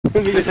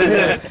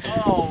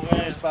Oh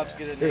man, he's about to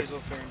get a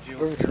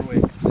nasopharyngeal airway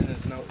in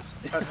his nose.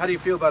 How do you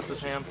feel about this,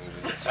 Ham?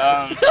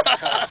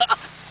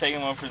 Taking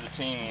one for the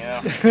team, you know.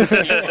 Team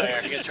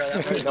player. You gonna try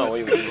that? No,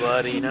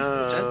 bloody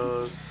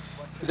nose.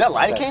 Is that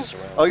lidocaine?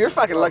 Oh, you're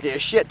fucking lucky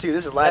as shit too.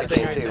 This is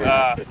lidocaine too.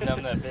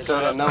 Numb that bitch.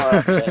 So no.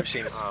 I've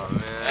seen it. Oh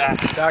man.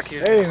 Doc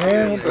here. Hey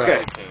man.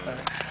 Okay.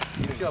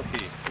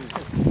 CLP.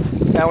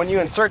 Now when you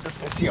insert this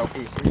CLP,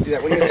 when you do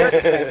that, when you insert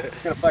this thing,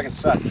 it's gonna fucking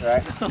suck,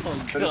 alright?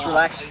 So just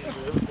relax.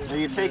 Then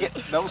you take it,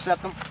 double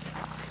septum.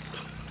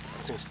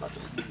 This thing's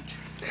fucking huge.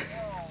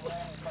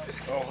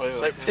 Oh, it's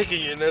like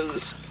picking your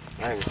nose.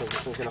 I don't even think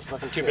this thing's gonna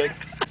fucking Too big?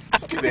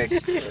 Too big.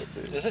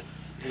 Is it?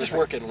 Just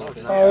work it a little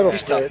bit. Oh, it'll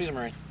He's tough. fit. He's a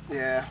Marine.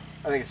 Yeah,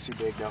 I think it's too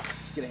big though.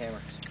 Get a hammer.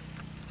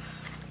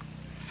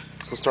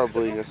 It's gonna start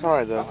bleeding. It's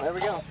alright though. Oh, there we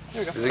go.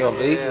 There we go. Is it gonna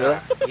bleed?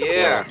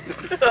 Yeah.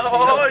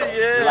 Oh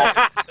yeah.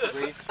 Relax.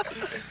 Breathe.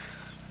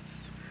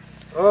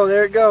 Oh,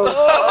 there it goes. Oh,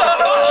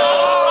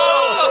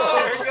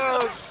 there it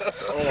goes.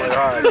 Oh my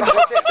god.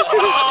 That's it.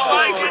 Oh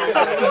my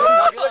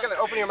If you look at it,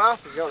 open your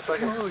mouth, you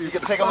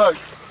can take a look.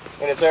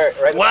 And it's there,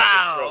 right in the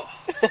Wow.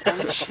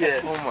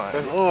 Shit. Oh my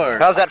lord.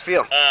 How's that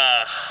feel?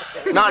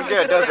 Not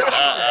good, does it?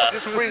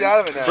 Just breathe out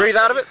of it now. Breathe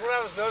out of it? Come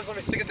out of his nose, let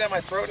me stick it down my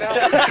throat now.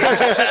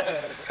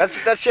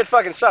 That shit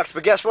fucking sucks,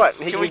 but guess what?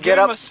 He Can we get give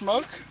up. him a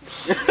smoke?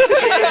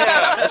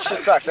 That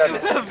shit sucks, doesn't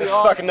it? It's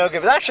fucking no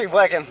good. But actually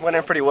went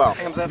in pretty well.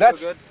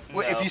 That's good?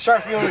 if you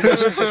start feeling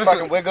resistance, just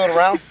fucking wiggle it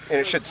around, and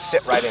it should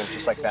sit right in,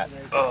 just like that.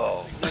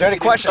 Oh. Is there any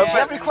questions? Do you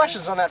have any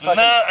questions on that fucking?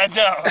 No, I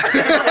don't.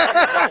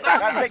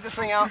 Gotta take this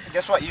thing out.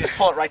 Guess what? You just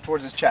pull it right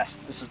towards his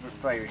chest. This is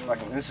probably your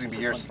fucking. This is gonna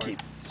be yours to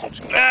keep. So I'm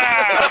just gonna,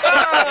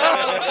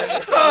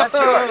 that's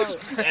yours.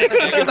 You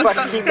can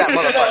fucking keep that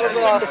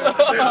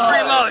motherfucker.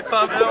 Free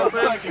lollipop,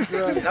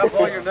 man. Not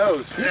blowing your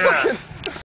nose. Fucking